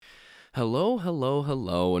Hello, hello,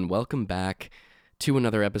 hello, and welcome back to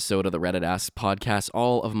another episode of the Reddit Asks podcast.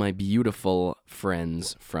 All of my beautiful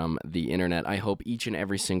friends from the internet. I hope each and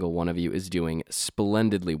every single one of you is doing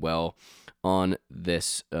splendidly well on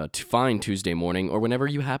this fine Tuesday morning, or whenever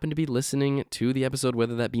you happen to be listening to the episode,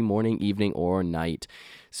 whether that be morning, evening, or night.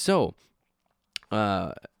 So,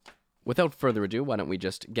 without further ado, why don't we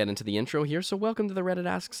just get into the intro here? So welcome to the Reddit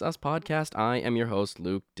Asks Us podcast. I am your host,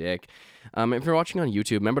 Luke Dick. If you're watching on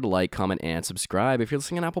YouTube, remember to like, comment, and subscribe. If you're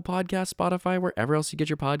listening on Apple Podcasts, Spotify, wherever else you get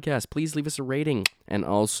your podcasts, please leave us a rating. And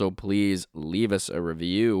also, please leave us a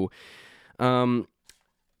review.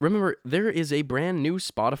 Remember, there is a brand new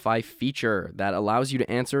Spotify feature that allows you to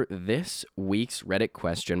answer this week's Reddit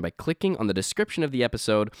question by clicking on the description of the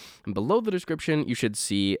episode. And below the description, you should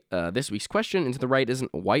see this week's question. And to the right is a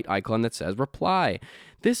white icon that says reply.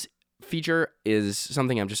 This feature is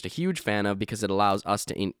something I'm just a huge fan of because it allows us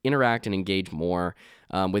to interact and engage more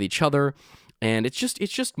with each other. And it's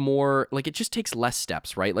just more, like, it just takes less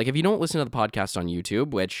steps, right? Like, if you don't listen to the podcast on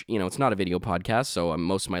YouTube, which, you know, it's not a video podcast, so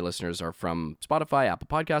most of my listeners are from Spotify, Apple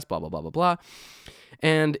Podcasts, blah, blah, blah, blah, blah.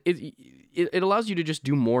 And it allows you to just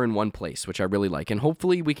do more in one place, which I really like. And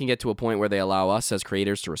hopefully we can get to a point where they allow us as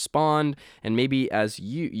creators to respond, and maybe as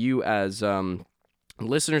you as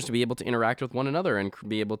listeners to be able to interact with one another and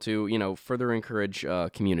be able to, you know, further encourage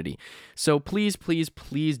community. So please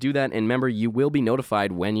do that. And remember, you will be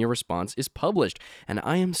notified when your response is published. And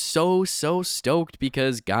I am so stoked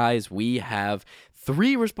because, guys, we have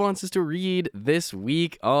 3 responses to read this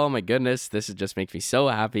week. Oh my goodness, this just makes me so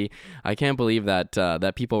happy. I can't believe that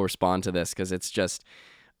that people respond to this, because it's just,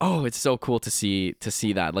 oh, it's so cool to see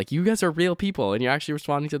that. Like, you guys are real people and you're actually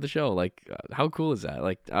responding to the show. Like, how cool is that?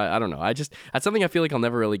 Like, I don't know. That's something I feel like I'll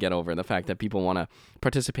never really get over, the fact that people want to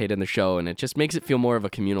participate in the show, and it just makes it feel more of a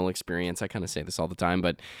communal experience. I kind of say this all the time,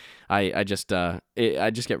 but I just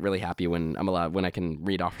get really happy when I can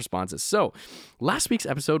read off responses. So, last week's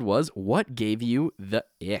episode was what gave you the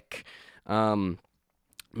ick? Man,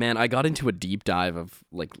 I got into a deep dive of,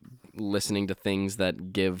 like, listening to things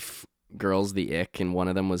that give girls the ick, and one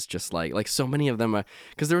of them was just like so many of them,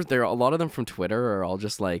 because there are a lot of them from Twitter are all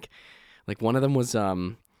just like one of them was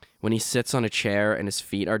when he sits on a chair and his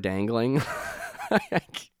feet are dangling.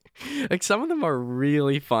 Like, some of them are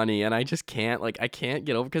really funny, and I just can't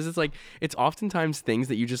get over, because it's oftentimes things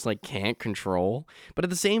that you just, like, can't control, but at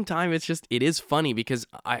the same time it is funny, because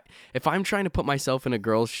if I'm trying to put myself in a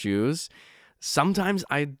girl's shoes, sometimes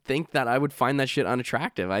I think that I would find that shit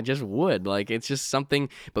unattractive. I just would. Like, it's just something.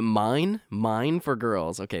 But mine for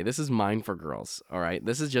girls. Okay, this is mine for girls. All right,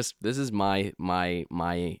 this is my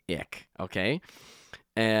ick. Okay,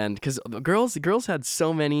 and because girls had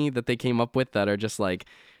so many that they came up with that are just like,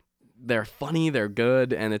 they're funny, they're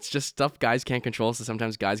good, and it's just stuff guys can't control. So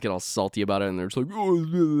sometimes guys get all salty about it, and they're just like,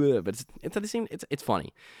 oh, but it's at the same. It's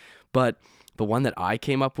funny. But the one that I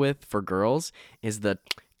came up with for girls is the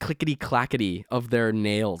clickety clackety of their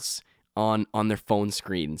nails on their phone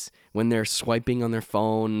screens when they're swiping on their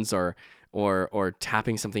phones or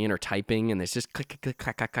tapping something in or typing, and it's just click click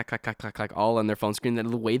click clack clack clack clack clack clack all on their phone screen. And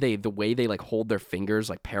the way they like hold their fingers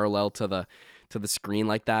like parallel to the screen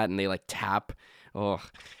like that, and they like tap. Oh,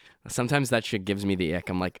 sometimes that shit gives me the ick.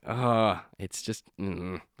 I'm like, it's just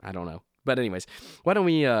I don't know. But anyways, why don't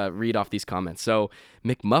we read off these comments? So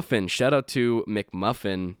McMuffin, shout out to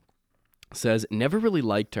McMuffin, says, never really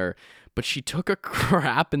liked her, but she took a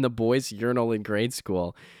crap in the boys' urinal in grade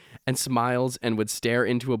school and smiles and would stare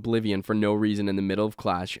into oblivion for no reason in the middle of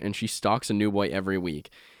class, and she stalks a new boy every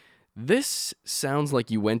week. This sounds like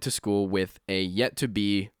you went to school with a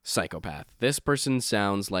yet-to-be psychopath. This person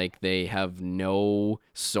sounds like they have no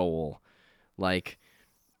soul. Like,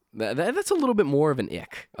 that's a little bit more of an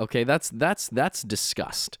ick, okay? That's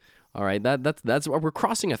disgust, all right? That's we're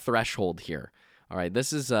crossing a threshold here, all right?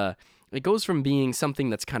 This is it goes from being something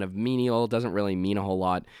that's kind of menial, doesn't really mean a whole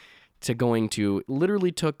lot, to going to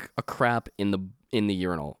literally took a crap in the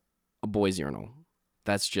urinal, a boy's urinal.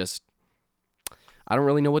 That's just, I don't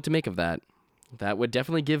really know what to make of that. That would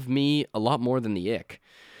definitely give me a lot more than the ick.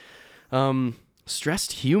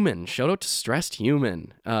 Stressed Human, shout out to Stressed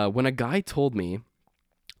Human. When a guy told me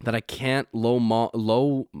that I can't when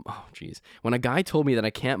a guy told me that I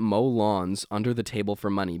can't mow lawns under the table for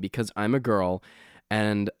money because I'm a girl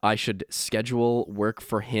and I should schedule work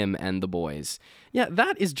for him and the boys. Yeah,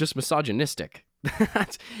 that is just misogynistic.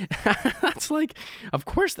 That's like, of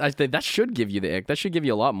course, that should give you the ick. That should give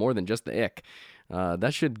you a lot more than just the ick.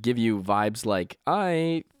 That should give you vibes like,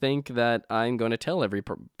 I think that I'm going to tell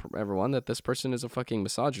everyone that this person is a fucking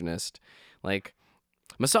misogynist. Like,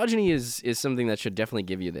 misogyny is something that should definitely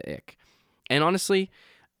give you the ick. And honestly,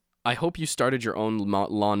 I hope you started your own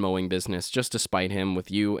lawn mowing business just to spite him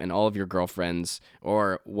with you and all of your girlfriends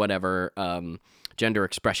or whatever gender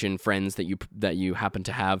expression friends that you happen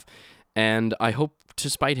to have. And I hope to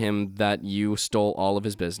spite him that you stole all of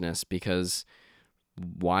his business, because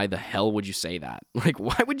why the hell would you say that? Like,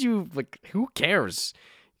 why would you, like, who cares?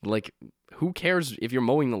 Like, who cares if you're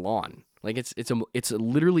mowing the lawn? Like, it's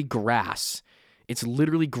literally grass. It's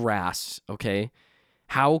literally grass, okay?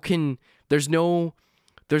 How can, there's no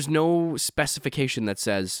specification that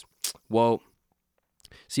says, well,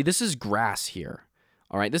 see, this is grass here.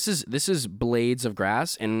 All right, this is blades of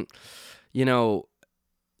grass, and you know,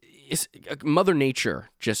 it's, Mother Nature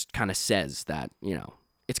just kind of says that, you know,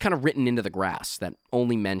 it's kind of written into the grass that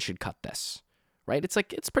only men should cut this, right? It's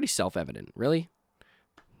like, it's pretty self-evident, really.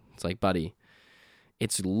 It's like, buddy,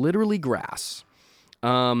 it's literally grass.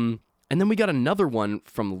 And then we got another one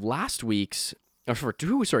from last week's, or for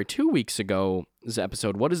 2 weeks ago's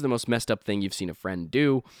episode. What is the most messed up thing you've seen a friend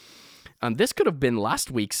do? This could have been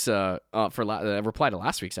last week's, reply to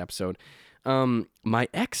last week's episode. My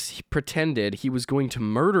ex pretended he was going to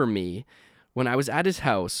murder me when I was at his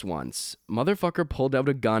house once. Motherfucker pulled out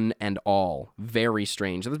a gun and all. Very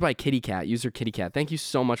strange. That was by Kitty Cat, user Kitty Cat. Thank you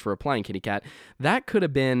so much for replying, Kitty Cat. That could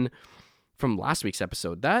have been from last week's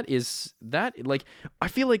episode. I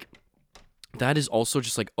feel like that is also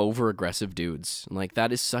just like over aggressive dudes. Like,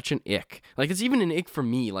 that is such an ick. Like, it's even an ick for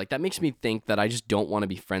me. Like, that makes me think that I just don't want to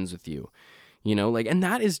be friends with you. You know, like, and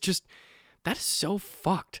that is so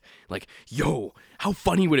fucked. Like, yo, how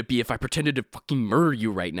funny would it be if I pretended to fucking murder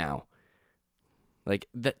you right now? Like,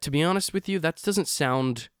 that, to be honest with you, that doesn't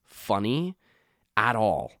sound funny at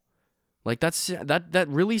all. Like, that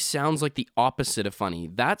really sounds like the opposite of funny.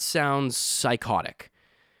 That sounds psychotic.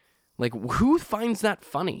 Like, who finds that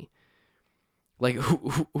funny? Like,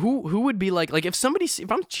 who would be like if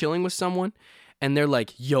I'm chilling with someone and they're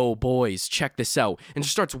like, yo, boys, check this out, and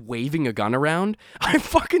just starts waving a gun around, I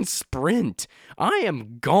fucking sprint. I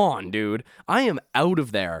am gone, dude. I am out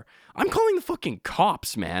of there. I'm calling the fucking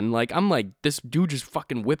cops, man. Like, I'm like, this dude just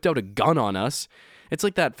fucking whipped out a gun on us. It's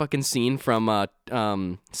like that fucking scene from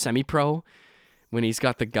Semi-Pro when he's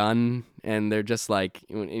got the gun and they're just like,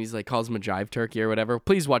 and he's like, calls him a jive turkey or whatever.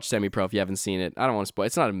 Please watch Semi-Pro if you haven't seen it. I don't want to spoil.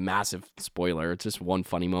 It's not a massive spoiler. It's just one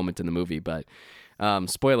funny moment in the movie, but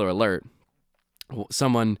spoiler alert.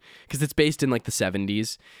 Someone, because it's based in like the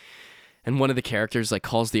 70s, and one of the characters like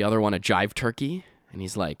calls the other one a jive turkey, and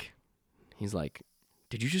he's like,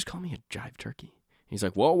 did you just call me a jive turkey? He's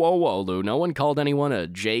like, whoa, Lou, no one called anyone a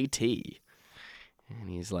JT. And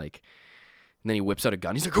he's like, and then he whips out a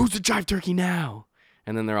gun. He's like, who's the jive turkey now?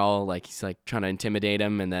 And then they're all like, he's like trying to intimidate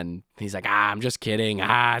him. And then he's like, I'm just kidding.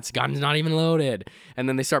 It's gun's not even loaded. And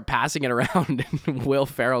then they start passing it around. And Will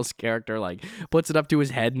Ferrell's character like puts it up to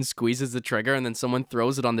his head and squeezes the trigger. And then someone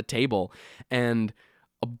throws it on the table and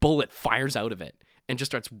a bullet fires out of it and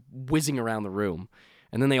just starts whizzing around the room.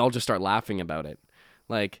 And then they all just start laughing about it.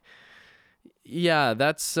 Like, yeah,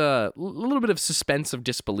 that's a little bit of suspense of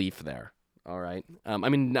disbelief there. All right. I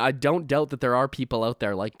mean, I don't doubt that there are people out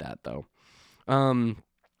there like that, though.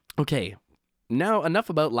 Okay. Now, enough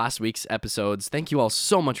about last week's episodes. Thank you all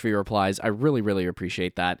so much for your replies. I really, really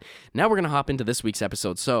appreciate that. Now we're going to hop into this week's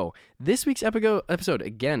episode. So, this week's episode,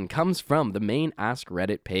 again, comes from the main Ask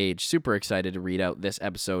Reddit page. Super excited to read out this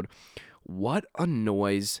episode. What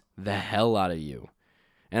annoys the hell out of you?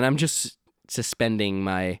 And I'm just suspending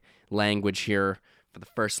my language here for the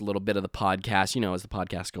first little bit of the podcast. You know, as the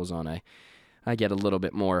podcast goes on, I get a little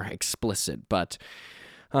bit more explicit, but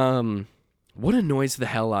what annoys the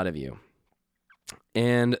hell out of you?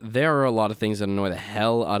 And there are a lot of things that annoy the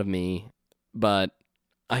hell out of me, but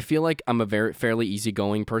I feel like I'm a fairly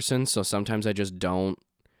easygoing person, so sometimes I just don't,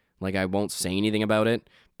 like, I won't say anything about it,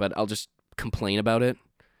 but I'll just complain about it.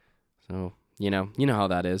 So, you know how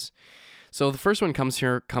that is. So the first one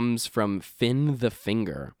comes from Finn the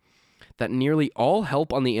Finger. That nearly all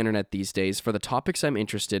help on the internet these days for the topics I'm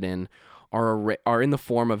interested in are in the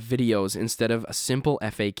form of videos instead of a simple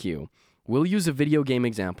FAQ. We'll use a video game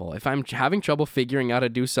example. If I'm having trouble figuring out how to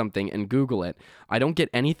do something and Google it, I don't get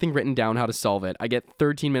anything written down how to solve it. I get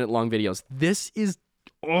 13-minute long videos. This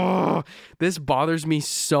bothers me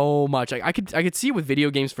so much. I could see it with video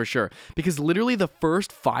games for sure, because literally the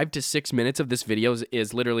first 5 to 6 minutes of this video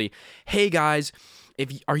is literally, hey guys,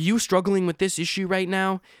 are you struggling with this issue right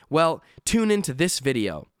now? Well, tune into this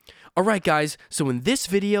video. All right, guys, so in this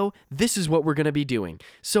video, this is what we're going to be doing.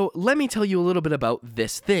 So let me tell you a little bit about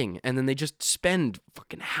this thing. And then they just spend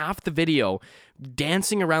fucking half the video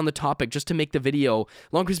dancing around the topic just to make the video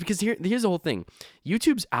longer. Because here's the whole thing.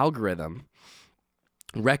 YouTube's algorithm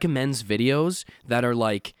recommends videos that are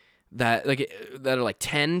like that are like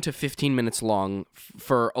 10 to 15 minutes long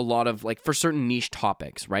for a lot of like for certain niche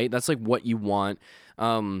topics, right? That's like what you want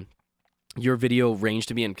your video range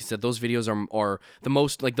to be in, because those videos are the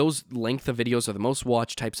most, like those length of videos are the most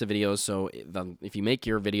watched types of videos. So if you make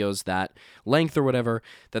your videos that length or whatever,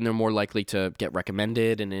 then they're more likely to get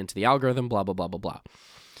recommended and into the algorithm, blah, blah, blah, blah, blah.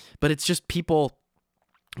 But it's just people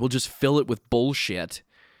will just fill it with bullshit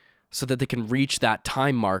so that they can reach that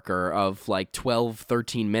time marker of like 12,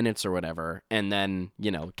 13 minutes or whatever, and then,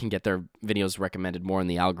 can get their videos recommended more in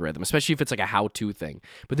the algorithm, especially if it's like a how-to thing.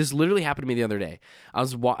 But this literally happened to me the other day. I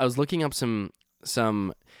was looking up some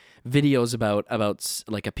videos about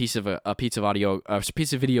like a piece of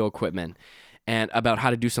video equipment and about how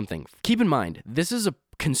to do something. Keep in mind, this is a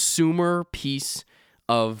consumer piece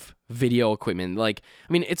of video equipment. Like,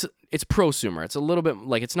 I mean, it's prosumer. It's a little bit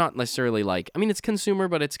like, it's not necessarily like, I mean, it's consumer,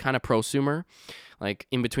 but it's kind of prosumer, like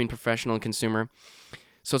in between professional and consumer.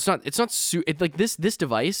 So like this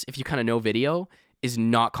device, if you kind of know video, is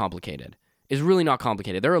not complicated. Is really not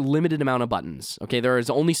complicated. There are a limited amount of buttons. Okay, there is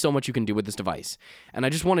only so much you can do with this device. And I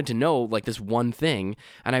just wanted to know like this one thing,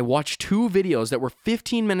 and I watched 2 videos that were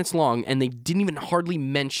 15 minutes long, and they didn't even hardly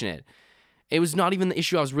mention it. It was not even the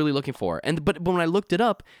issue I was really looking for. But when I looked it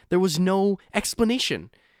up, there was no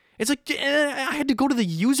explanation. It's like, I had to go to the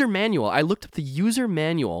user manual. I looked up the user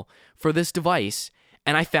manual for this device,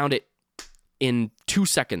 and I found it in 2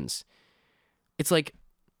 seconds. It's like,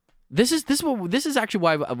 this is actually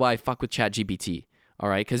why I fuck with ChatGPT. All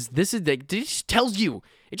right, because it just tells you.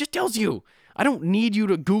 It just tells you. I don't need you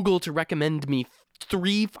to Google to recommend me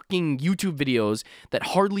 3 fucking YouTube videos that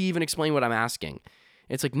hardly even explain what I'm asking.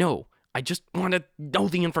 It's like, no. I just want to know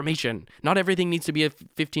the information. Not everything needs to be a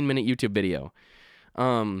 15-minute YouTube video.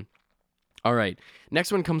 All right.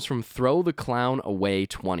 Next one comes from Throw the Clown Away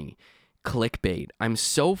 20. Clickbait. I'm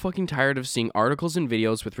so fucking tired of seeing articles and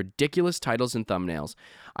videos with ridiculous titles and thumbnails.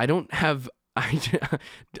 I don't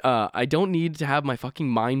need to have my fucking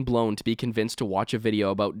mind blown to be convinced to watch a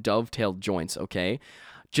video about dovetailed joints, okay?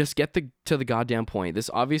 Just get to the goddamn point. This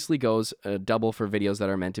obviously goes double for videos that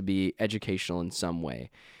are meant to be educational in some way.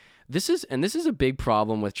 This is a big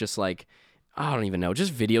problem with just like, I don't even know,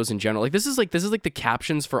 just videos in general. Like this is like the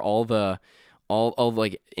captions for all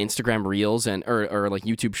like Instagram Reels and or like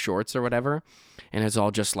YouTube Shorts or whatever, and it's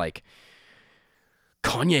all just like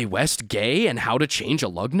Kanye West gay and how to change a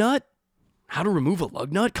lug nut, how to remove a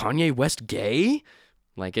lug nut. Kanye West gay,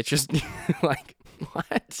 like it's just like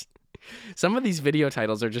what? Some of these video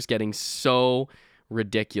titles are just getting so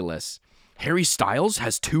ridiculous. Harry Styles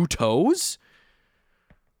has 2 toes.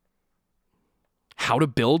 How to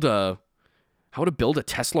build a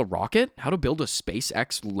Tesla rocket? How to build a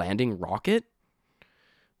SpaceX landing rocket?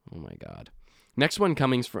 Oh my God. Next one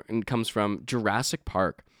comes from Jurassic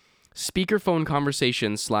Park. Speakerphone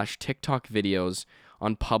conversations / TikTok videos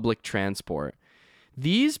on public transport.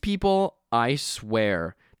 These people, I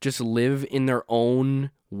swear, just live in their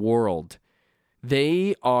own world.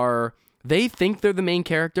 They think they're the main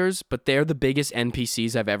characters, but they're the biggest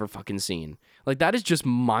NPCs I've ever fucking seen. Like, that is just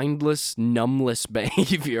mindless, numbless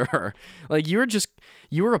behavior. Like,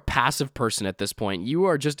 you're a passive person at this point. You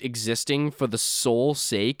are just existing for the sole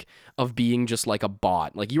sake of being just like a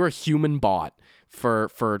bot. Like, you're a human bot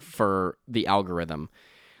for the algorithm.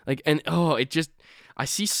 Like, and I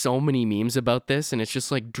see so many memes about this, and it's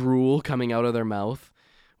just like drool coming out of their mouth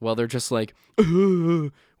while they're just like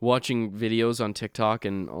watching videos on TikTok,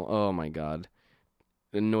 and oh my God.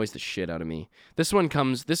 It annoys the shit out of me. This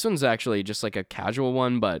one's actually just like a casual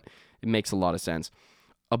one, but it makes a lot of sense.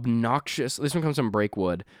 This one comes from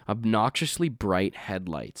Breakwood. Obnoxiously bright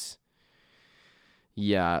headlights.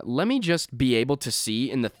 Yeah, let me just be able to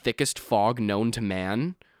see in the thickest fog known to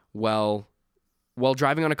man while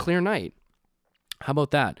driving on a clear night. How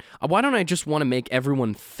about that? Why don't I just want to make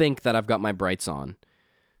everyone think that I've got my brights on?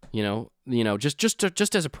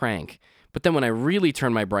 Just as a prank. But then when I really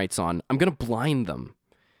turn my brights on, I'm going to blind them.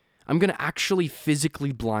 I'm going to actually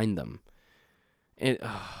physically blind them.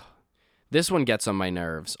 This one gets on my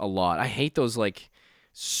nerves a lot. I hate those like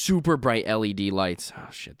super bright LED lights. Oh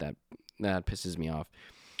shit, that pisses me off.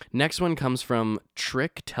 Next one comes from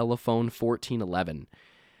Trick Telephone 1411.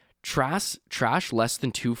 Trash less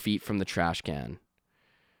than 2 feet from the trash can.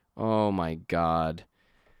 Oh my God.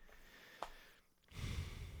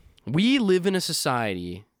 We live in a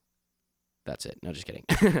society. That's it. No, just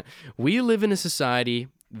kidding. We live in a society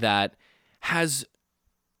that has,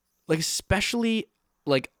 like, especially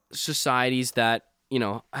like societies that,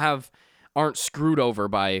 aren't screwed over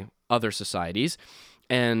by other societies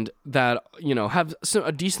and that, have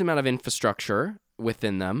a decent amount of infrastructure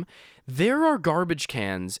within them. There are garbage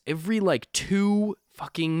cans every like 2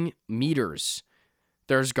 fucking meters,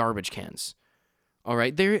 there's garbage cans. All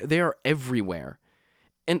right? They are everywhere.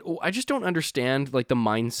 And I just don't understand like the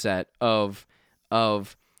mindset of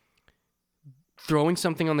throwing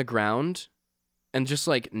something on the ground and just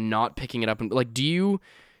like not picking it up, and like do you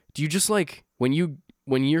just like when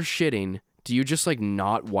you're shitting, do you just like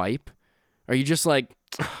not wipe? Are you just like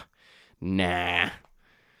nah,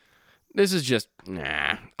 this is just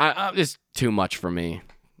nah, it's too much for me,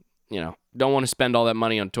 don't want to spend all that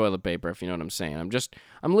money on toilet paper, if you know what I'm saying.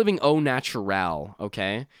 I'm living au naturel,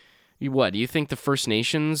 okay? Do you think the First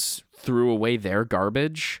Nations threw away their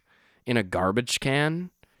garbage in a garbage can?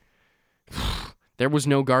 There was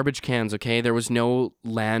no garbage cans, okay? There was no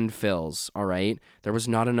landfills, all right? There was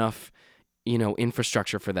not enough,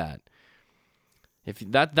 infrastructure for that. If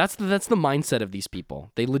that's the mindset of these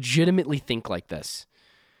people. They legitimately think like this.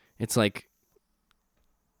 It's like,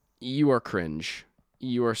 you are cringe.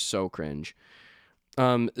 You are so cringe.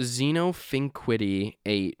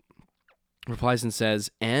 Xenofinquity8 replies and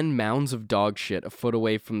says, and mounds of dog shit a foot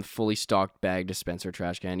away from the fully stocked bag dispenser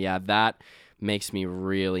trash can. Yeah, that makes me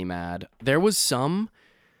really mad. There was some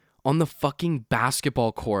on the fucking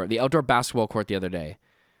basketball court, the outdoor basketball court the other day.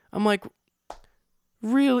 I'm like,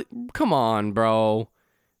 really? Come on, bro.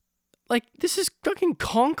 Like, this is fucking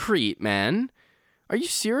concrete, man. Are you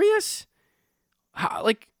serious? How,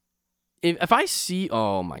 like, if I see,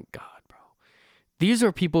 oh my God, bro. These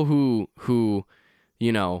are people who,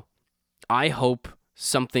 I hope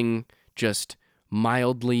something just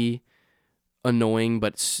mildly annoying,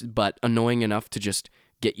 but annoying enough to just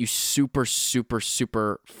get you super, super,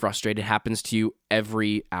 super frustrated happens to you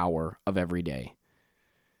every hour of every day.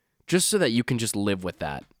 Just so that you can just live with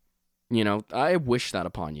that. I wish that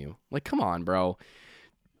upon you. Like, come on, bro.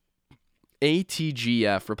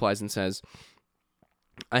 ATGF replies and says,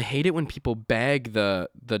 I hate it when people bag the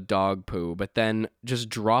dog poo, but then just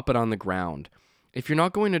drop it on the ground. If you're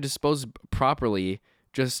not going to dispose properly,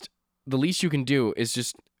 just the least you can do is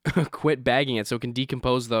just quit bagging it so it can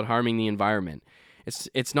decompose without harming the environment.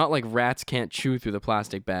 It's not like rats can't chew through the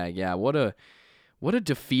plastic bag. Yeah, what a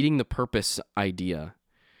defeating the purpose idea.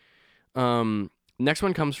 Next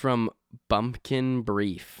one comes from Bumpkin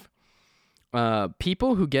Brief.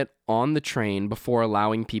 People who get on the train before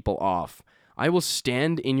allowing people off. I will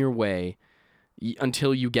stand in your way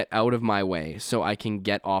until you get out of my way so I can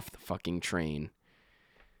get off the fucking train.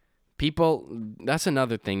 People, that's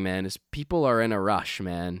another thing, man, is people are in a rush,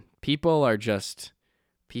 man. People are just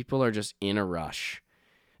in a rush.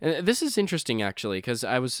 And this is interesting, actually, because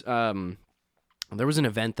I was, there was an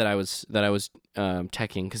event that I was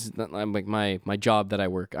teching, because like my job that I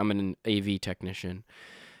work, I'm an AV technician.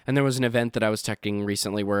 And there was an event that I was teching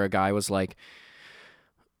recently where a guy was like,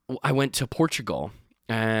 I went to Portugal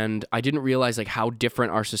and I didn't realize like how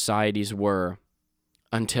different our societies were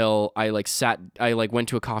until I went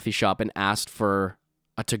to a coffee shop and asked for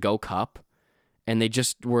a to-go cup, and they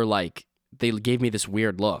just were like, they gave me this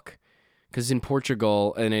weird look. Because in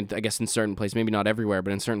Portugal, and I guess in certain places, maybe not everywhere,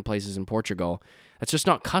 but in certain places in Portugal, it's just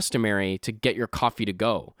not customary to get your coffee to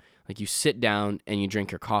go. Like, you sit down and you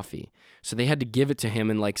drink your coffee. So they had to give it to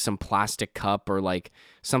him in like some plastic cup or like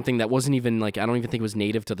something that wasn't even like, I don't even think it was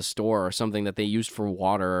native to the store, or something that they used for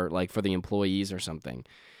water, like for the employees or something.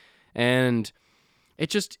 And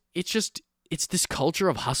it's this culture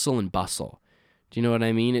of hustle and bustle. Do you know what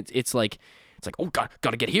I mean? It's like, oh,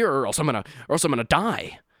 gotta get here or else I'm gonna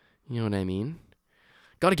die. You know what I mean?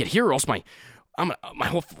 Gotta get here or else my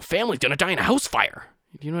whole family's gonna die in a house fire.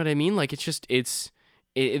 Do you know what I mean? Like, it's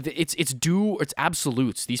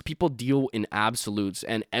absolutes. These people deal in absolutes,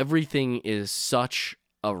 and everything is such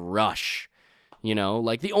a rush.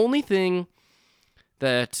 Like, the only thing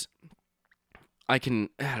that I don't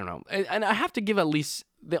know, and I have to give at least,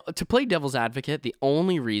 to play devil's advocate, the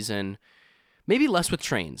only reason, maybe less with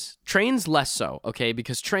trains less so, okay,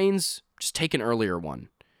 because trains, just take an earlier one,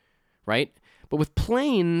 right? But with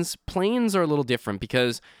planes are a little different,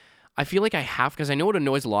 because I feel like because I know it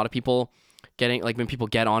annoys a lot of people getting, like, when people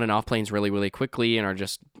get on and off planes really, really quickly and are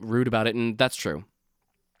just rude about it, and that's true.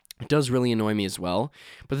 It does really annoy me as well.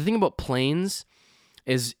 But the thing about planes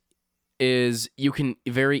is you can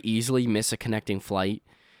very easily miss a connecting flight,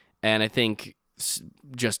 and I think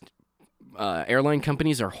just airline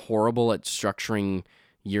companies are horrible at structuring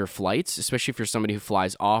your flights, especially if you're somebody who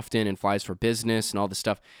flies often and flies for business and all this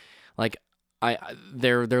stuff. Like,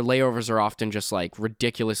 their layovers are often just like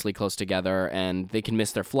ridiculously close together, and they can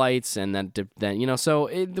miss their flights, and then so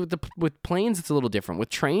with planes it's a little different. With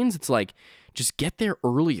trains, it's like, just get there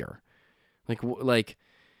earlier. Like,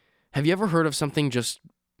 have you ever heard of something just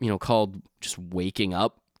called just waking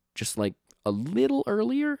up just like a little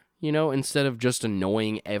earlier? instead of just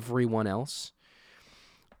annoying everyone else.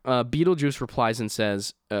 Beetlejuice replies and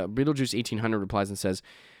says, Beetlejuice 1800 replies and says,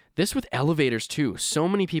 this with elevators too. So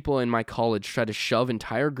many people in my college try to shove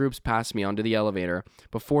entire groups past me onto the elevator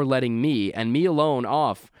before letting me, and me alone,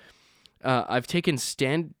 off. I've taken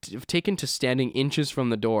to standing inches from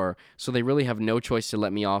the door, so they really have no choice to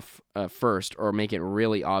let me off first, or make it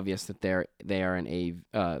really obvious that they are an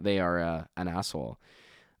asshole.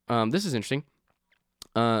 This is interesting.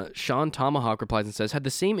 Sean Tomahawk replies and says, had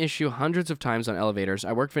the same issue hundreds of times on elevators.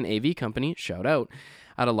 I work for an AV company, shout out,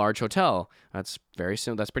 at a large hotel. That's very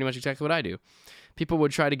simple. That's pretty much exactly what I do. People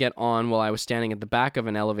would try to get on while I was standing at the back of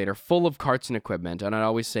an elevator full of carts and equipment, and I'd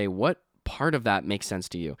always say, what part of that makes sense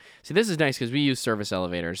to you? See, this is nice because we use service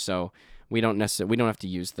elevators, so we don't have to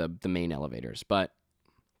use the main elevators. But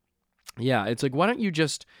yeah, it's like, why don't you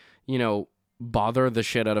just, bother the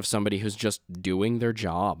shit out of somebody who's just doing their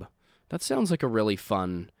job? That sounds like a really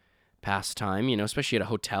fun pastime, especially at a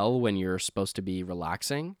hotel when you're supposed to be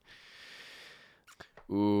relaxing.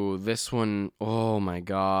 Ooh, this one, oh my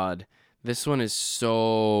God. This one is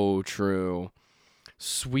so true.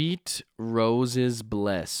 Sweet Roses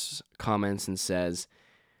Bliss comments and says,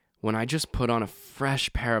 when I just put on a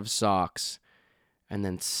fresh pair of socks and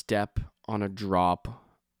then step on a drop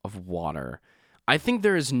of water. I think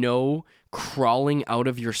there is no crawling out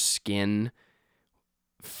of your skin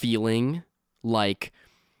feeling like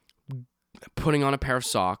putting on a pair of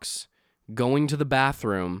socks, going to the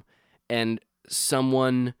bathroom, and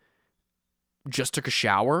someone just took a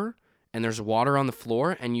shower and there's water on the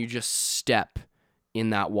floor and you just step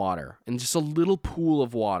in that water, and just a little pool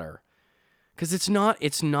of water. Because it's not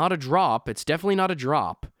a drop. It's definitely not a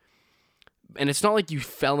drop. And it's not like you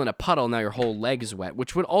fell in a puddle and now your whole leg is wet,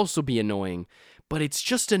 which would also be annoying. But it's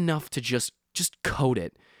just enough to just coat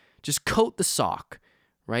it. Just coat the sock,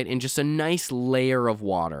 right? And just a nice layer of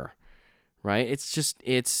water, right?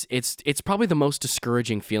 It's probably the most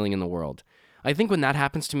discouraging feeling in the world. I think when that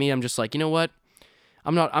happens to me, I'm just like, you know what?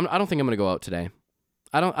 I don't think I'm going to go out today.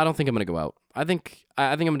 I don't think I'm going to go out. I think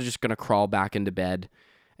I'm just going to crawl back into bed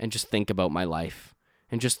and just think about my life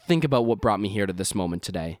and just think about what brought me here to this moment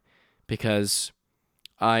today, because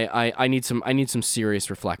I need some serious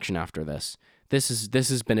reflection after this. This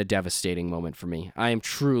has been a devastating moment for me. I am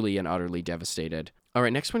truly and utterly devastated. All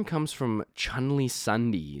right, next one comes from Chunli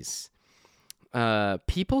Sundays.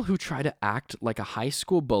 People who try to act like a high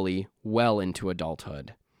school bully well into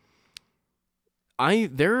adulthood.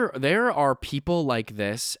 There are people like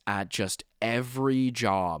this at just every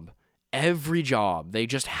job. Every job. They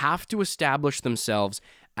just have to establish themselves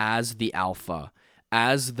as the alpha,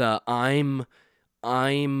 as the I'm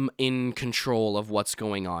in control of what's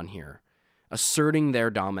going on here, asserting their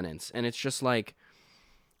dominance. And it's just like,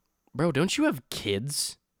 bro, don't you have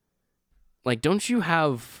kids? Like, don't you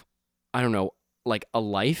have, I don't know, like a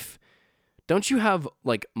life? Don't you have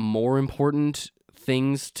like more important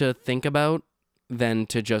things to think about than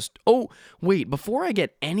to just, oh, wait, before I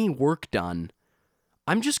get any work done,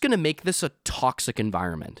 I'm just going to make this a toxic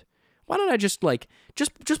environment. Why don't I just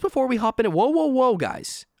just before we hop in it, whoa,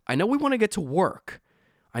 guys. I know we want to get to work.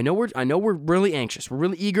 I know we're really anxious. We're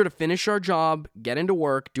really eager to finish our job, get into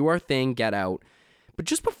work, do our thing, get out. But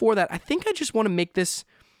just before that, I think I just want to I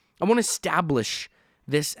want to establish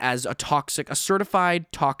this as a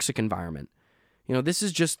certified toxic environment. This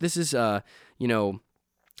isn't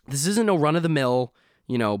a run-of-the-mill,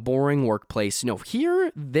 boring workplace.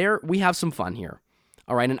 We have some fun here.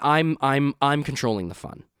 All right, and I'm controlling the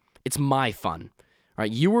fun. It's my fun. All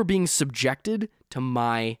right, you are being subjected to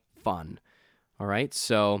my fun. All right,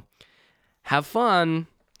 so have fun.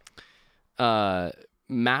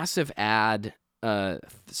 Massive ad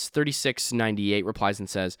 3698 replies and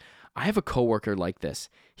says, I have a coworker like this.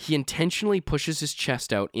 He intentionally pushes his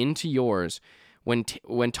chest out into yours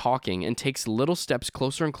when talking, and takes little steps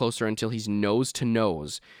closer and closer until he's nose to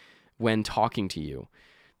nose when talking to you.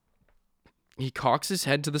 He cocks his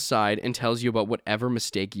head to the side and tells you about whatever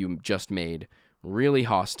mistake you just made. Really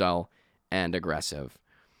hostile and aggressive.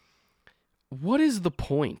 What is the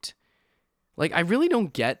point? Like, I really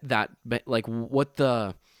don't get that, like, what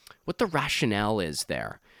the rationale is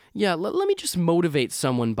there. Yeah, let me just motivate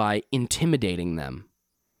someone by intimidating them,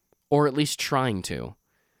 or at least trying to.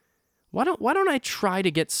 Why don't I try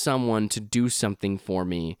to get someone to do something for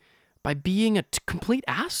me by being a complete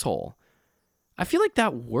asshole? I feel like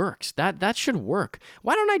that works. That should work.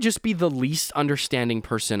 Why don't I just be the least understanding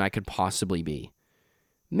person I could possibly be?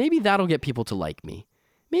 Maybe that'll get people to like me.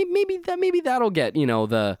 Maybe that'll get,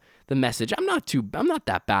 the message. I'm not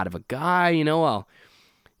that bad of a guy, I'll,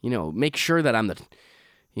 make sure that I'm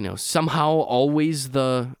the, somehow always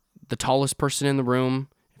the tallest person in the room.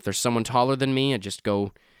 If there's someone taller than me, I just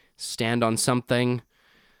go stand on something.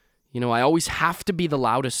 I always have to be the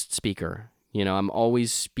loudest speaker. I'm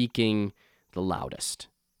always speaking the loudest.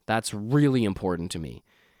 That's really important to me.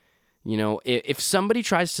 If somebody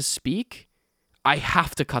tries to speak, I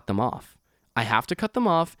have to cut them off. And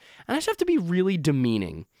I just have to be really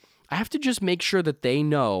demeaning. I have to just make sure that they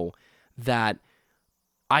know that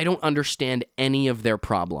I don't understand any of their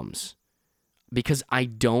problems because I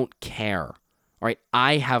don't care. All right,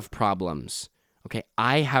 I have problems. Okay,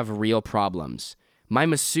 I have real problems. My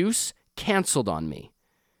masseuse canceled on me.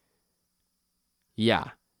 Yeah.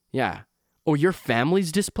 Oh, your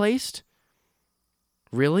family's displaced?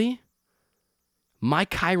 Really? My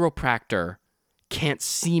chiropractor can't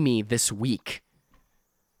see me this week.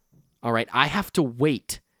 All right, I have to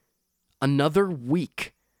wait another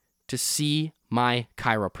week to see my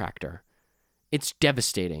chiropractor. It's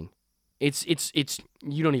devastating. It's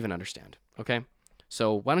you don't even understand, okay?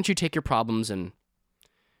 So why don't you take your problems and,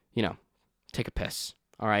 take a piss,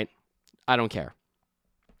 all right? I don't care.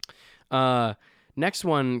 Next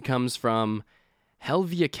one comes from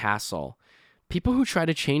Helvia Castle. People who try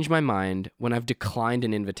to change my mind when I've declined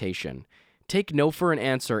an invitation. Take no for an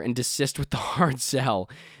answer and desist with the hard sell.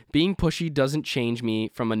 Being pushy doesn't change me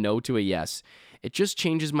from a no to a yes. It just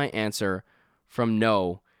changes my answer from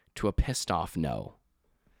no to a pissed off no.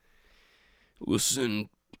 Listen,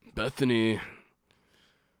 Bethany,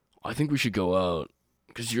 I think we should go out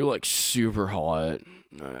because you're super hot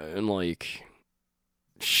and I'm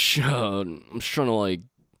just trying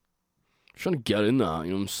to get in that,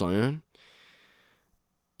 you know what I'm saying?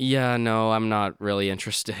 Yeah, no, I'm not really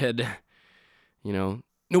interested. No,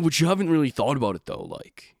 but you haven't really thought about it though.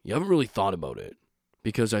 You haven't really thought about it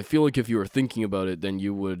because I feel like if you were thinking about it, then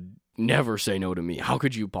you would never say no to me. How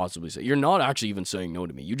could you possibly say? You're not actually even saying no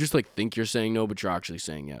to me. You just think you're saying no, but you're actually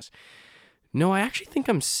saying yes. No, I actually think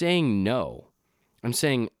I'm saying no. I'm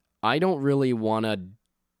saying I don't really want to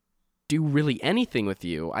do really anything with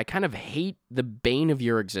you. I kind of hate the bane of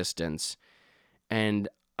your existence, and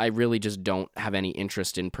I really just don't have any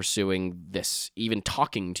interest in pursuing this, even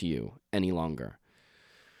talking to you any longer.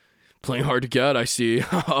 Playing hard to get, I see.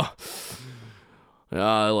 Yeah,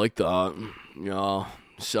 I like that. Yeah,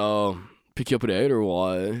 so pick you up at 8 or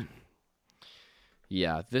what?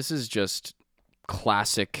 Yeah, this is just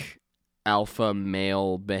classic alpha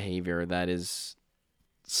male behavior that is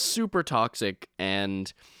super toxic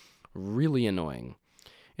and really annoying.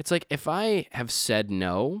 It's if I have said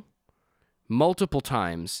no multiple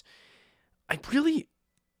times,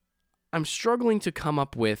 I'm struggling to come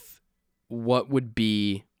up with what would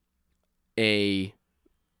be a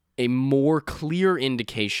more clear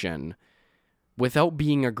indication without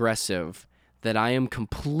being aggressive that I am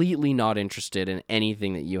completely not interested in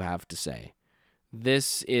anything that you have to say.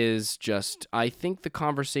 This is just, I think the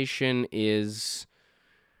conversation is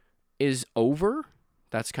over.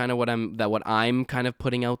 That's kind of what I'm kind of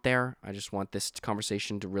putting out there. I just want this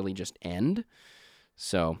conversation to really just end.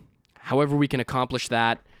 So, however we can accomplish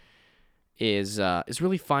that is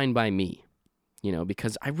really fine by me,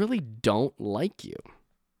 because I really don't like you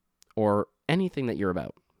or anything that you're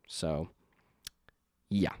about. So,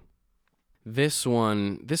 yeah. This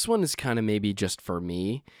one is kind of maybe just for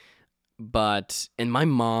me, and my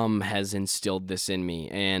mom has instilled this in me,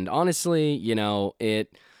 and honestly,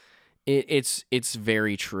 it's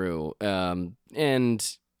very true.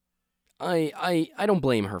 And I don't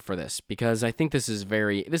blame her for this because I think this is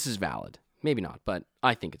valid. Maybe not, but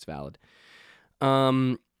I think it's valid.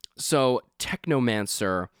 So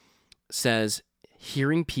Technomancer says,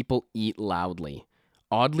 hearing people eat loudly.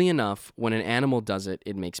 Oddly enough, when an animal does it,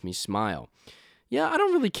 it makes me smile. Yeah, I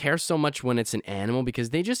don't really care so much when it's an animal because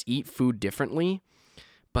they just eat food differently.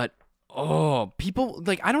 But, people,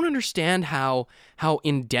 I don't understand how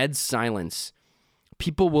in dead silence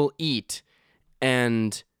people will eat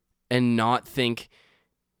and not think,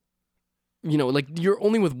 you're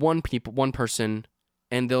only with one person,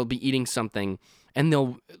 and they'll be eating something, and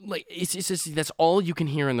they'll, it's just, that's all you can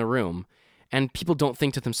hear in the room. And people don't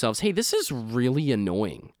think to themselves, hey, this is really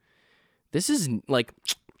annoying. This is like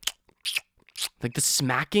the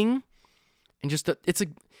smacking and just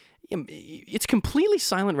it's completely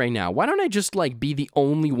silent right now. Why don't I just be the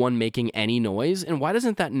only one making any noise? And why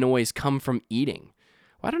doesn't that noise come from eating?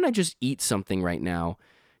 Why don't I just eat something right now?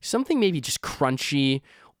 Something maybe just crunchy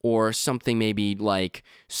or something maybe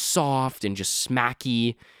soft and just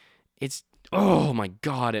smacky. It's, oh my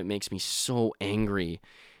God, it makes me so angry.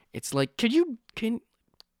 It's could you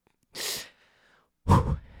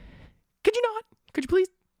not? Could you please?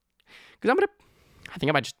 Because I think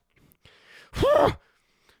I might just,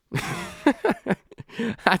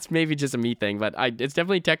 That's maybe just a me thing, but it's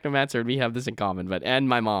definitely Technomancer, and we have this in common. But and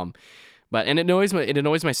my mom, and it annoys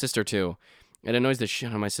my sister too. It annoys the shit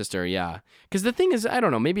out of my sister, yeah. Because the thing is, I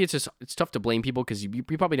don't know, maybe it's tough to blame people because you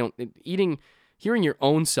probably don't hearing your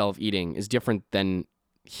own self eating is different than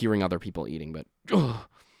hearing other people eating. But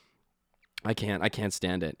I can't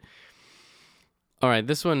stand it. All right,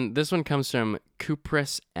 this one comes from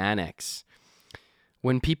Kupris Annex.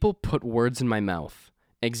 When people put words in my mouth,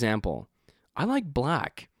 example, I like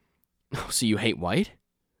black. Oh, so you hate white?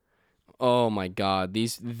 Oh my God,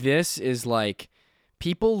 this is like,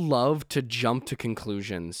 people love to jump to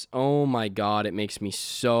conclusions. Oh my God, it makes me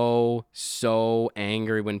so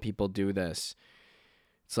angry when people do this.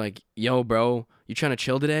 It's like, yo, bro, you trying to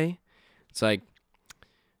chill today? It's like,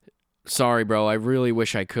 sorry, bro, I really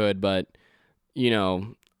wish I could, but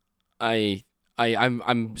I'm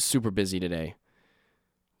super busy today.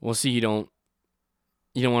 Well, see, you don't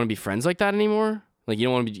want to be friends like that anymore? Like,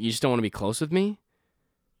 you just don't want to be close with me?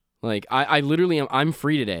 Like, I literally am, I'm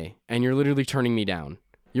free today, and you're literally turning me down.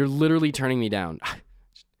 You're literally turning me down.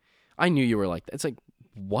 I knew you were like that. It's like,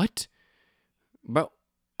 what? Bro,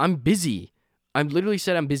 I'm busy. I literally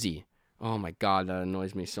said I'm busy. Oh my God, that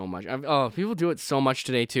annoys me so much. People do it so much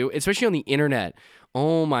today too, especially on the internet.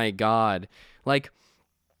 Oh my God. Like,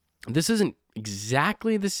 this isn't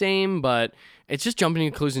exactly the same, but it's just jumping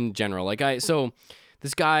to conclusions in general.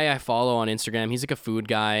 This guy I follow on Instagram, he's like a food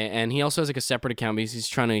guy, and he also has like a separate account because he's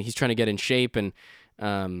trying to get in shape and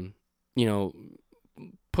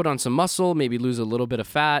put on some muscle, maybe lose a little bit of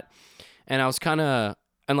fat. And I'm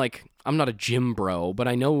not a gym bro, but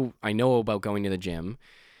I know about going to the gym.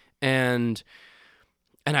 And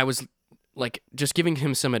I was like just giving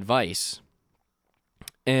him some advice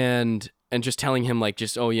and just telling him like,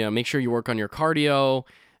 just, oh yeah, make sure you work on your cardio.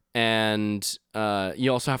 And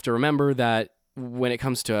you also have to remember that when it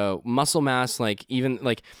comes to muscle mass, like even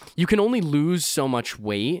like you can only lose so much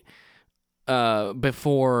weight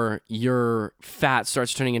before your fat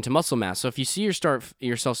starts turning into muscle mass. So if you see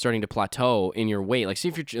yourself starting to plateau in your weight, like see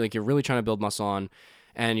if you're really trying to build muscle on,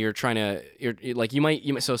 and you're like you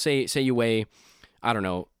might so say you weigh, I don't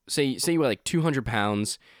know, say you weigh like 200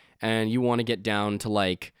 pounds and you want to get down to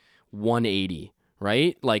like 180,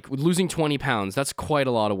 right? Like losing 20 pounds, that's quite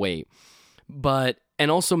a lot of weight. And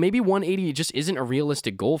also maybe 180 just isn't a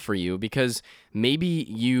realistic goal for you, because maybe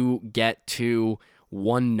you get to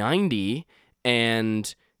 190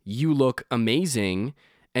 and you look amazing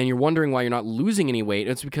and you're wondering why you're not losing any weight.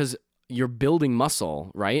 It's because you're building muscle,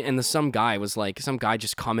 right? And some guy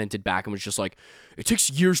just commented back and was just like, it takes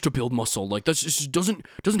years to build muscle. Like that just doesn't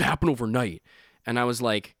happen overnight. And I was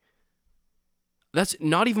like, that's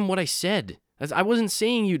not even what I said. I wasn't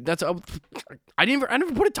saying you. I never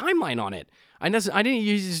put a timeline on it. I didn't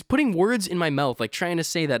use putting words in my mouth, like trying to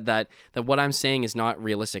say that what I'm saying is not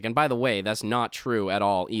realistic. And by the way, that's not true at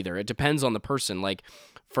all either. It depends on the person. Like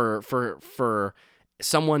for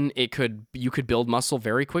someone, you could build muscle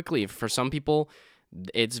very quickly. For some people,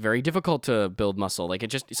 it's very difficult to build muscle. Like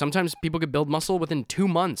sometimes people could build muscle within 2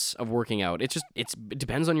 months of working out. It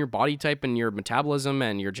depends on your body type and your metabolism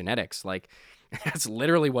and your genetics. Like, that's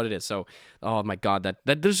literally what it is. So, oh my God,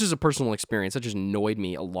 that this is a personal experience. That just annoyed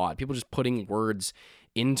me a lot. People just putting words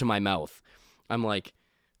into my mouth. I'm like,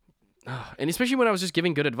 and especially when I was just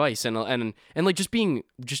giving good advice and like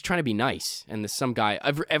just trying to be nice. And some guy,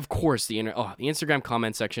 of course, the Instagram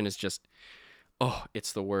comment section is just,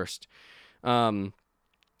 it's the worst.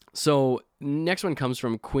 So next one comes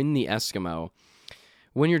from Quinn the Eskimo.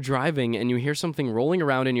 When you're driving and you hear something rolling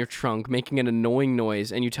around in your trunk making an annoying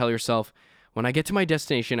noise, and you tell yourself, when I get to my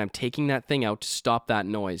destination, I'm taking that thing out to stop that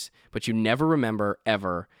noise, but you never remember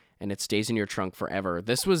ever, and it stays in your trunk forever.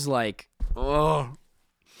 This was like,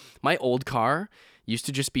 my old car used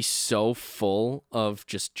to just be so full of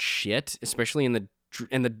just shit, especially in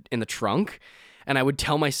the trunk. And I would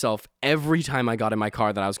tell myself every time I got in my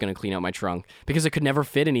car that I was going to clean out my trunk, because I could never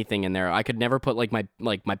fit anything in there. I could never put like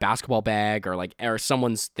my basketball bag or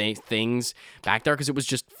someone's things back there, because it was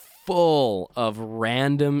just full of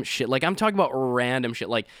random shit. Like, I'm talking about random shit,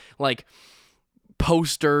 like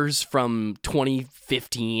posters from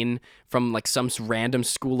 2015 from like some random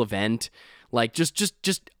school event, like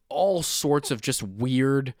just all sorts of just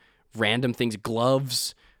weird random things.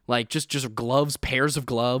 Gloves, like just gloves, pairs of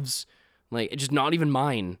gloves, like just not even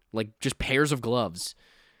mine, like just pairs of gloves,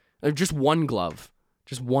 or just one glove.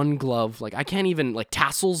 Like, I can't even, like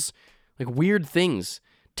tassels, like weird things,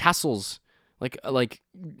 tassels, like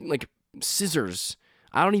scissors.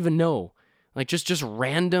 I don't even know. Like just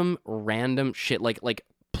random shit, like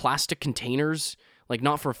plastic containers, like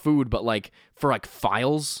not for food, but like for like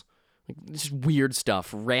files, Like, just weird stuff,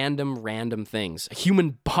 random things. A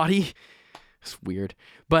human body, it's weird.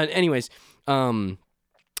 But anyways, yeah,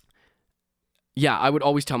 I would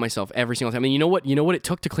always tell myself every single time. I mean, you know what it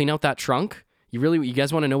took to clean out that trunk? You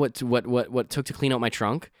guys want to know what took to clean out my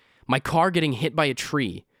trunk? My car getting hit by a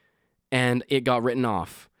tree, and it got written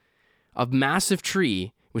off. A massive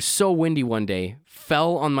tree, it was so windy one day,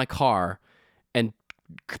 fell on my car and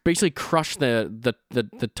basically crushed the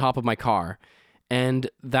top of my car. And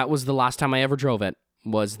that was the last time I ever drove it,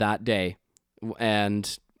 was that day.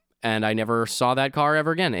 And I never saw that car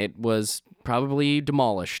ever again. It was probably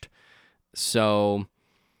demolished. So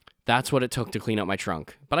that's what it took to clean out my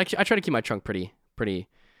trunk. But I try to keep my trunk pretty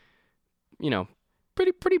clean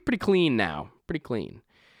now. Pretty clean.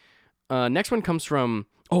 Next one comes from,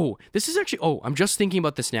 I'm just thinking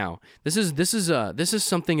about this now. This is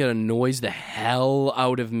something that annoys the hell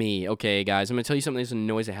out of me. Okay, guys, I'm going to tell you something that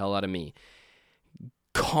annoys the hell out of me.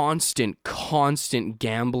 Constant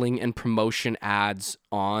gambling and promotion ads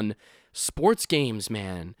on sports games,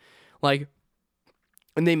 man. Like,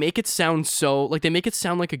 and they make it sound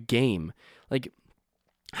like a game. Like,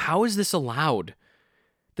 how is this allowed?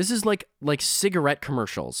 This is like cigarette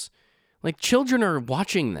commercials. Like, children are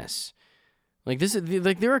watching this. Like, this is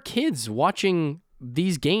like, there are kids watching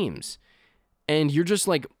these games, and you're just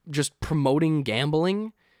promoting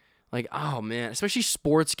gambling. Like, oh man, especially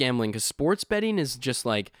sports gambling, because sports betting is just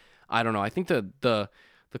like, I don't know. I think the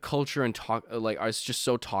culture and talk is just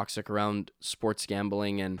so toxic around sports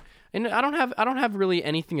gambling, and I don't have really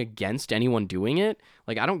anything against anyone doing it.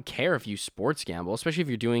 Like, I don't care if you sports gamble, especially if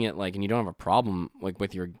you're doing it and you don't have a problem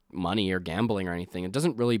with your money or gambling or anything. It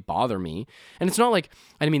doesn't really bother me. And it's not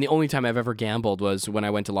the only time I've ever gambled was when I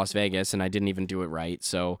went to Las Vegas, and I didn't even do it right.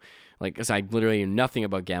 So because I literally knew nothing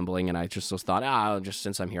about gambling, and I just thought, just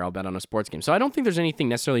since I'm here, I'll bet on a sports game. So I don't think there's anything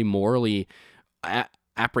necessarily morally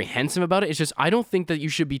apprehensive about it. It's just, I don't think that you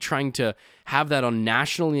should be trying to have that on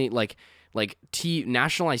nationally,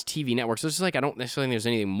 nationalized TV networks. So it's just I don't necessarily think there's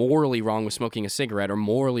anything morally wrong with smoking a cigarette or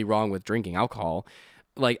morally wrong with drinking alcohol.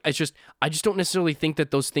 I just don't necessarily think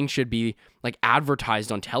that those things should be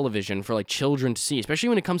advertised on television for children to see, especially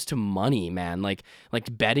when it comes to money, man. Like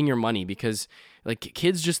betting your money, because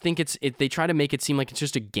kids just think they try to make it seem like it's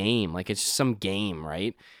just a game, like it's just some game,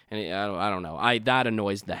 right? And I don't know. That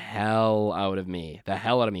annoys the hell out of me.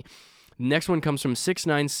 Next one comes from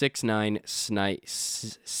 6969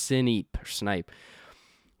 Snipe.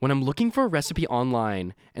 When I'm looking for a recipe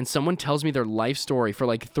online and someone tells me their life story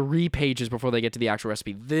for 3 pages before they get to the actual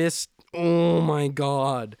recipe, oh my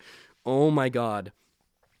God.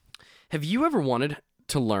 Have you ever wanted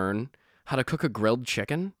to learn how to cook a grilled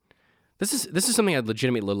chicken? This is something I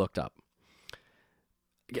legitimately looked up.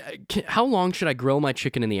 How long should I grill my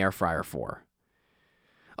chicken in the air fryer for?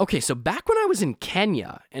 Okay, so back when I was in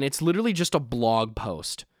Kenya, and it's literally just a blog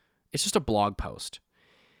post. It's just a blog post.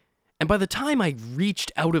 And by the time I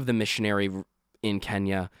reached out of the missionary in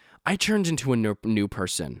Kenya, I turned into a new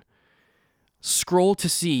person. Scroll to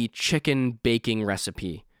see chicken baking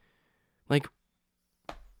recipe.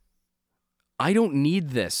 I don't need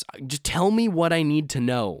this. Just tell me what I need to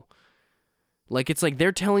know. It's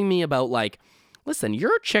they're telling me about listen,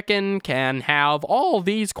 your chicken can have all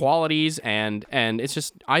these qualities, and it's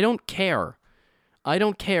just, I don't care. I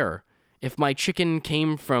don't care if my chicken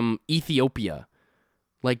came from Ethiopia.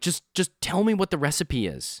 Just tell me what the recipe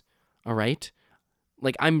is, all right?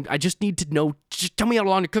 I just need to know, just tell me how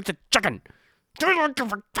long to cook the chicken. Tell me how long to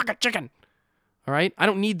cook the fucking chicken, all right? I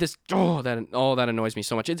don't need this, that annoys me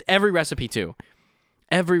so much. It's every recipe too.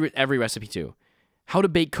 Every recipe too. How to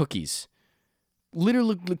bake cookies.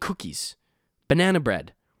 Literally cookies. Banana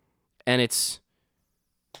bread. And it's,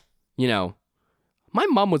 my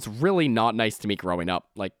mom was really not nice to me growing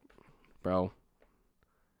up. Bro,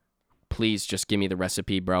 please just give me the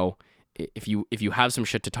recipe, bro. If you have some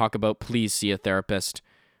shit to talk about, please see a therapist,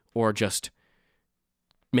 or just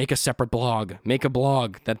make a separate blog. Make a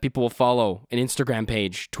blog that people will follow, an Instagram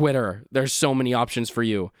page, Twitter. There's so many options for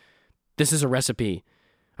you. This is a recipe.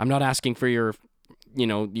 I'm not asking for your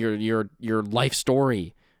life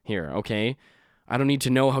story here, okay? I don't need to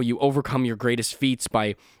know how you overcome your greatest feats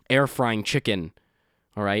by air frying chicken.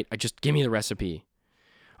 All right? Just give me the recipe.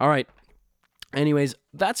 All right. Anyways,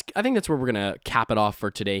 I think that's where we're going to cap it off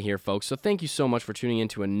for today here, folks. So thank you so much for tuning in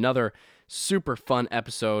to another super fun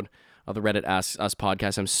episode of the Reddit Asks Us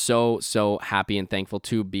podcast. I'm so happy and thankful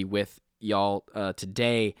to be with y'all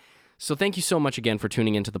today. So thank you so much again for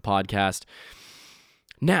tuning into the podcast.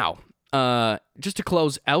 Now, just to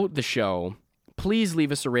close out the show, please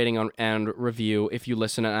leave us a rating and review if you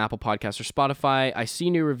listen on Apple Podcasts or Spotify. I see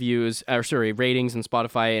new ratings on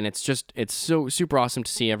Spotify, and it's so super awesome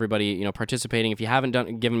to see everybody, participating. If you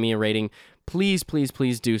haven't given me a rating, please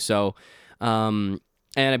do so. And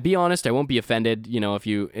be honest, I won't be offended, if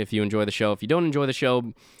you enjoy the show. If you don't enjoy the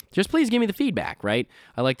show, just please give me the feedback, right?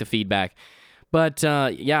 I like the feedback. But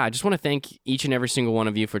I just want to thank each and every single one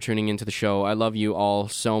of you for tuning into the show. I love you all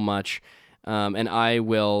so much. And I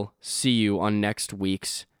will see you on next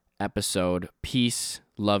week's episode. Peace,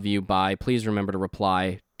 love you, bye. Please remember to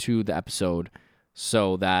reply to the episode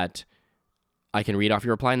so that I can read off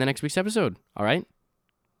your reply in the next week's episode. All right?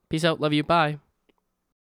 Peace out, love you, bye.